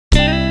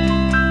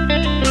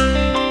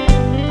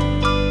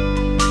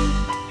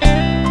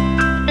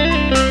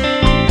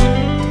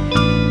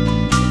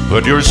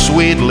Put your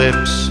sweet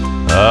lips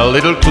a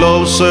little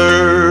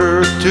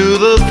closer to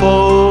the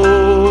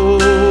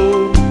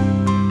phone.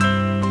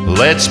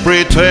 Let's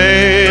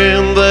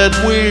pretend that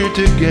we're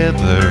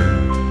together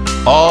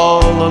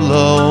all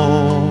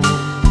alone.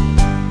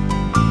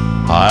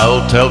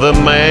 I'll tell the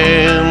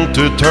man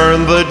to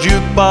turn the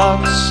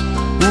jukebox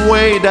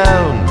way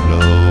down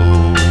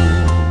low.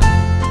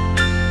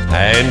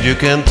 And you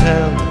can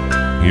tell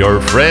your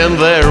friend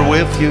there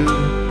with you,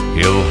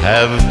 he'll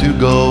have to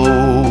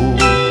go.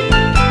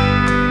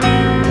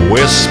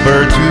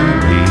 Whisper to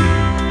me,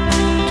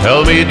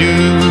 tell me, do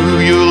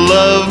you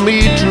love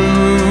me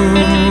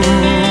true?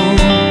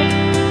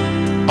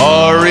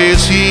 Or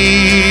is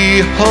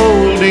he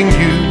holding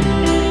you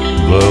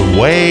the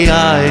way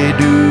I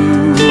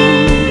do?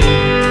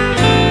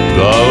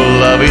 Though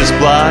love is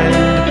blind,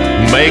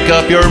 make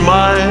up your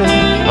mind,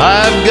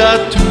 I've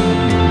got to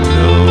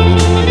know.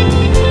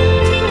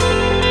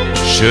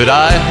 Should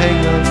I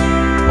hang up,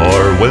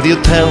 or will you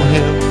tell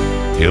him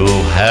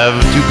he'll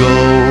have to go?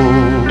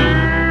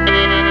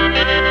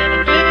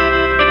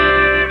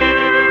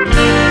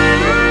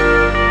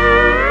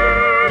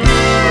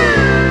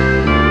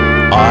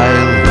 I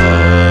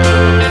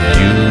love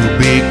you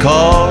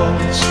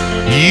because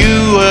you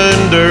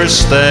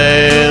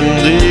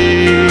understand it.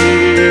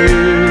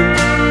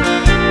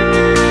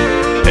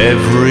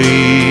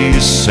 Every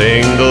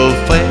single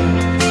thing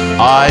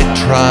I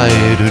try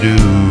to do,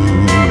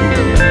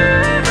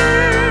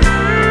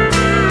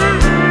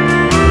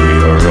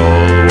 you're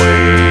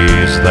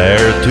always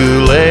there to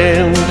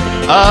lend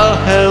a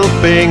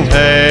helping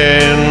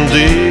hand,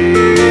 dear.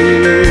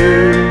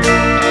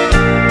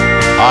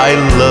 I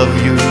love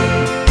you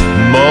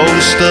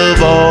most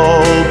of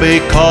all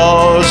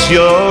because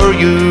you're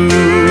you.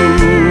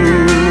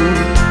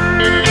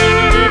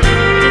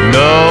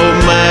 No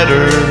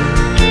matter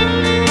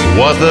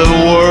what the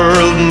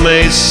world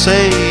may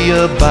say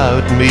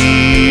about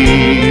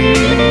me,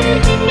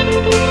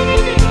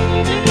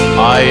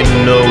 I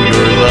know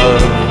your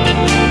love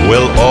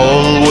will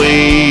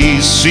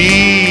always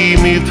see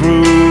me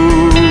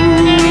through.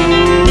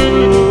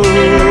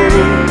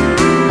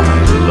 I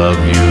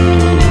love you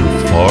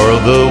for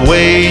the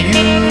way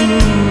you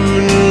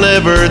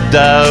never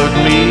doubt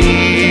me,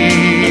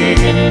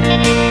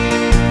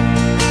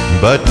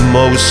 but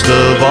most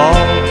of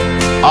all,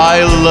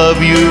 I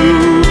love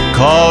you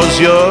 'cause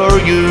you're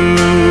you.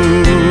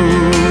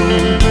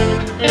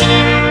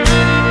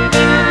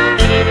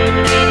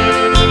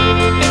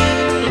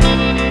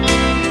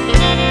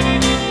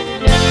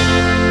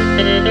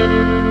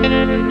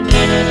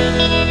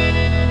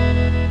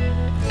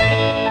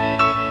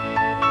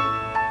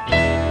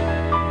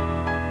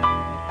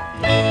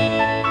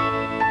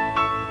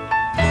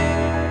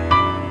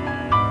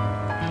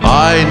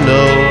 I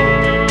know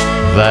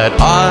that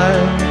I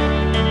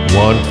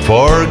won't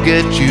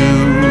forget you,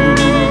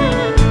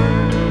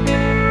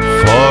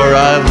 for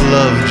I've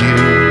loved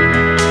you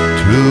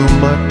too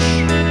much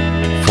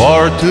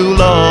for too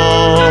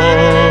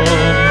long.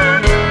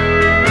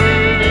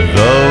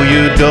 Though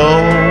you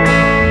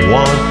don't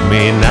want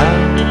me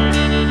now,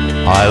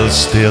 I'll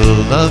still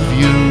love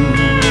you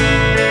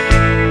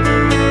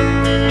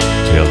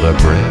till the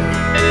breath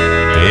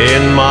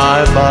in my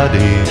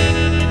body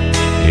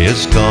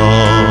is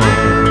gone.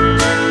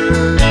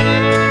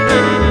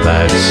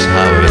 That's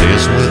how it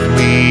is with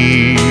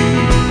me,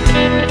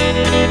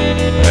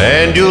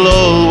 and you'll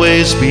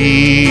always be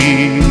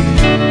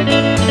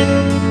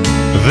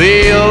the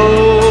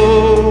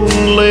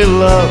only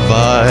love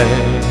I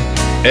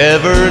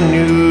ever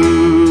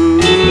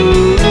knew.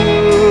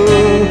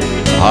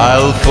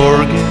 I'll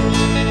forget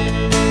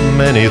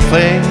many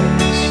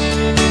things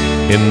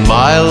in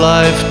my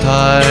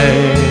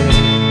lifetime,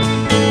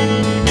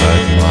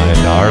 but my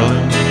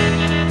darling,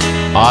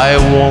 I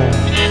won't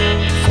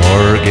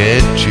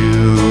forget you.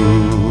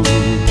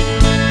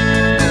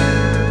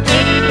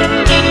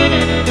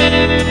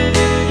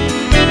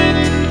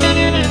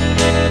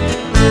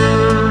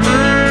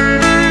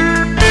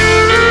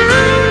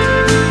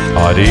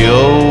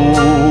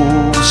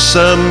 Adios,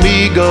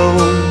 amigo,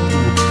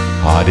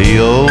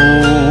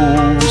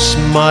 adios,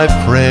 my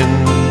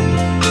friend.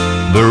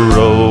 The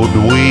road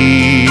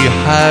we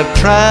have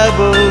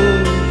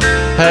traveled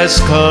has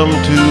come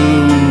to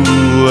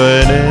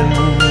an end.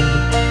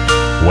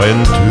 When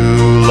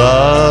two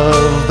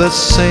love the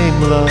same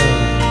love,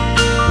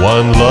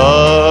 one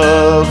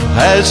love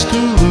has to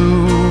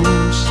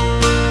lose,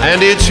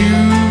 and it's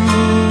you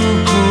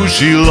who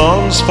she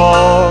longs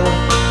for,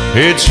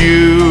 it's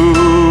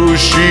you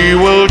she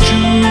will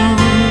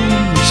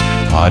choose.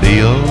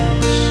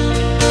 Adios,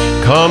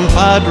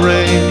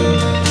 compadre,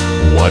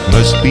 what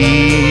must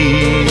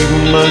be,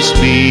 must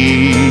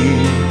be.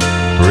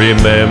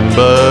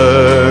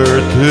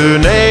 Remember to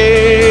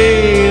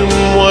name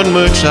one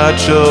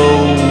muchacho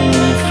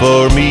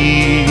for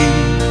me.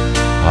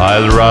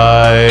 I'll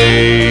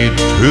ride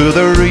to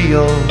the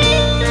Rio,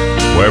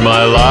 where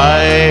my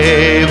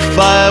life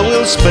I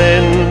will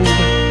spend.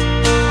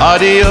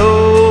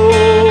 Adios,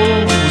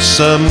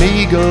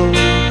 amigo,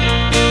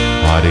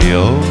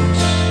 adios,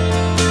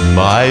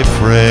 my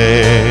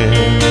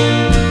friend.